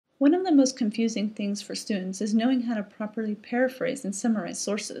One of the most confusing things for students is knowing how to properly paraphrase and summarize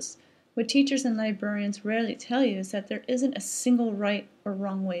sources. What teachers and librarians rarely tell you is that there isn't a single right or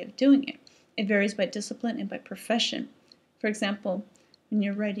wrong way of doing it. It varies by discipline and by profession. For example, when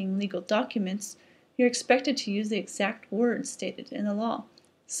you're writing legal documents, you're expected to use the exact words stated in the law.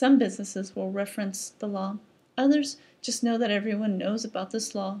 Some businesses will reference the law. Others just know that everyone knows about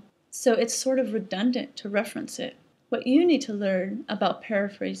this law, so it's sort of redundant to reference it. What you need to learn about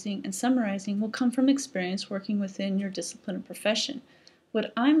paraphrasing and summarizing will come from experience working within your discipline or profession.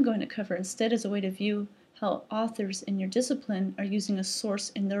 What I'm going to cover instead is a way to view how authors in your discipline are using a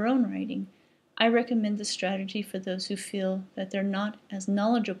source in their own writing. I recommend this strategy for those who feel that they're not as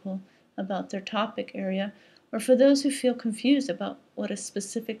knowledgeable about their topic area, or for those who feel confused about what a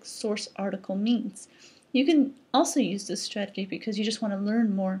specific source article means. You can also use this strategy because you just want to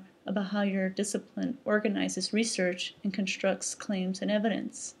learn more about how your discipline organizes research and constructs claims and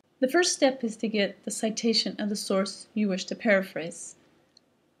evidence. The first step is to get the citation of the source you wish to paraphrase.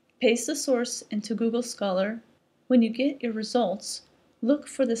 Paste the source into Google Scholar. When you get your results, look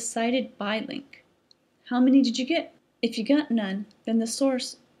for the Cited By link. How many did you get? If you got none, then the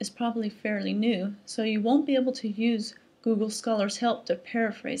source is probably fairly new, so you won't be able to use Google Scholar's help to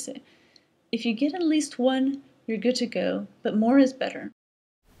paraphrase it. If you get at least one, you're good to go, but more is better.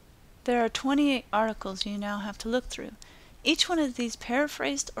 There are 28 articles you now have to look through. Each one of these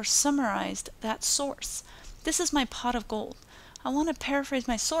paraphrased or summarized that source. This is my pot of gold. I want to paraphrase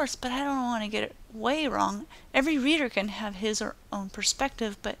my source, but I don't want to get it way wrong. Every reader can have his or own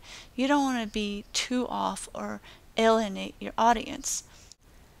perspective, but you don't want to be too off or alienate your audience.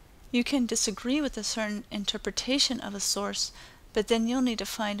 You can disagree with a certain interpretation of a source, but then you'll need to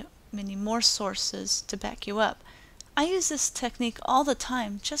find many more sources to back you up. I use this technique all the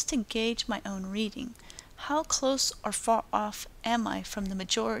time just to gauge my own reading. How close or far off am I from the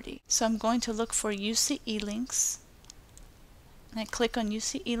majority? So I'm going to look for UCE links. And I click on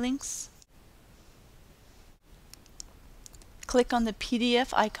UCE links. Click on the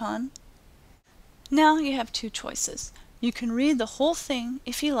PDF icon. Now you have two choices. You can read the whole thing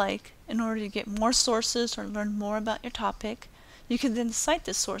if you like in order to get more sources or learn more about your topic. You can then cite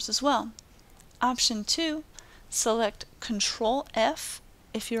this source as well. Option 2, select Control F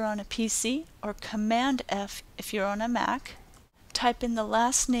if you're on a PC or Command F if you're on a Mac. Type in the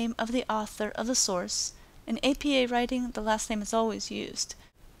last name of the author of the source. In APA writing, the last name is always used.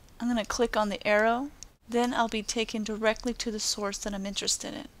 I'm going to click on the arrow, then I'll be taken directly to the source that I'm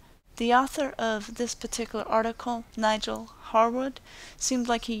interested in. The author of this particular article, Nigel Harwood, seemed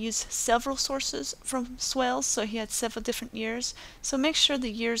like he used several sources from Swales, so he had several different years, so make sure the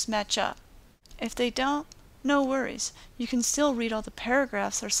years match up. If they don't, no worries. You can still read all the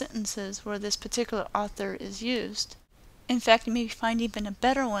paragraphs or sentences where this particular author is used. In fact, you may find even a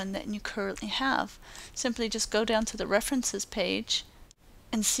better one than you currently have. Simply just go down to the references page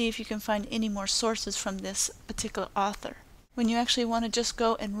and see if you can find any more sources from this particular author. When you actually want to just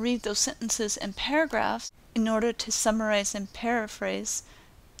go and read those sentences and paragraphs in order to summarize and paraphrase,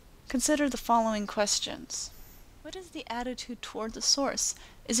 consider the following questions. What is the attitude toward the source?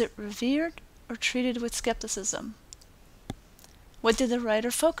 Is it revered or treated with skepticism? What did the writer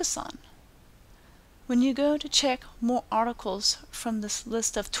focus on? When you go to check more articles from this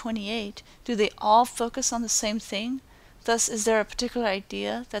list of 28, do they all focus on the same thing? Thus, is there a particular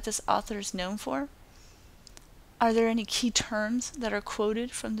idea that this author is known for? Are there any key terms that are quoted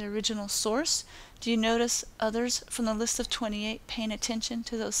from the original source? Do you notice others from the list of 28 paying attention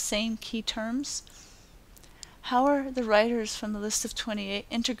to those same key terms? How are the writers from the list of 28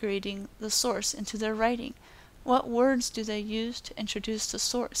 integrating the source into their writing? What words do they use to introduce the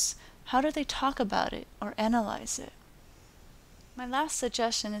source? How do they talk about it or analyze it? My last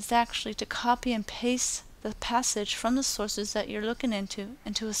suggestion is actually to copy and paste the passage from the sources that you're looking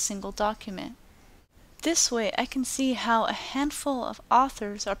into a single document. This way I can see how a handful of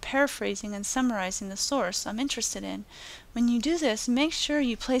authors are paraphrasing and summarizing the source I'm interested in. When you do this, make sure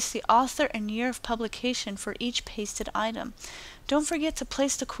you place the author and year of publication for each pasted item. Don't forget to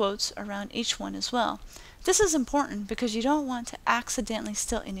place the quotes around each one as well. This is important because you don't want to accidentally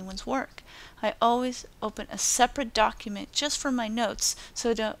steal anyone's work. I always open a separate document just for my notes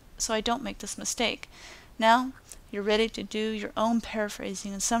so I don't make this mistake. Now, you're ready to do your own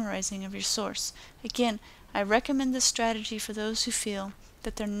paraphrasing and summarizing of your source. Again, I recommend this strategy for those who feel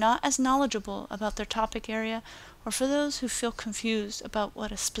that they're not as knowledgeable about their topic area, or for those who feel confused about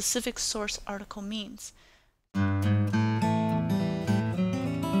what a specific source article means.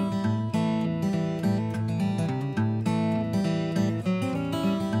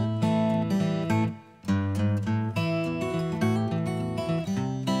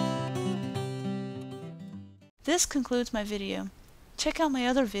 This concludes my video. Check out my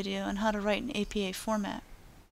other video on how to write in APA format.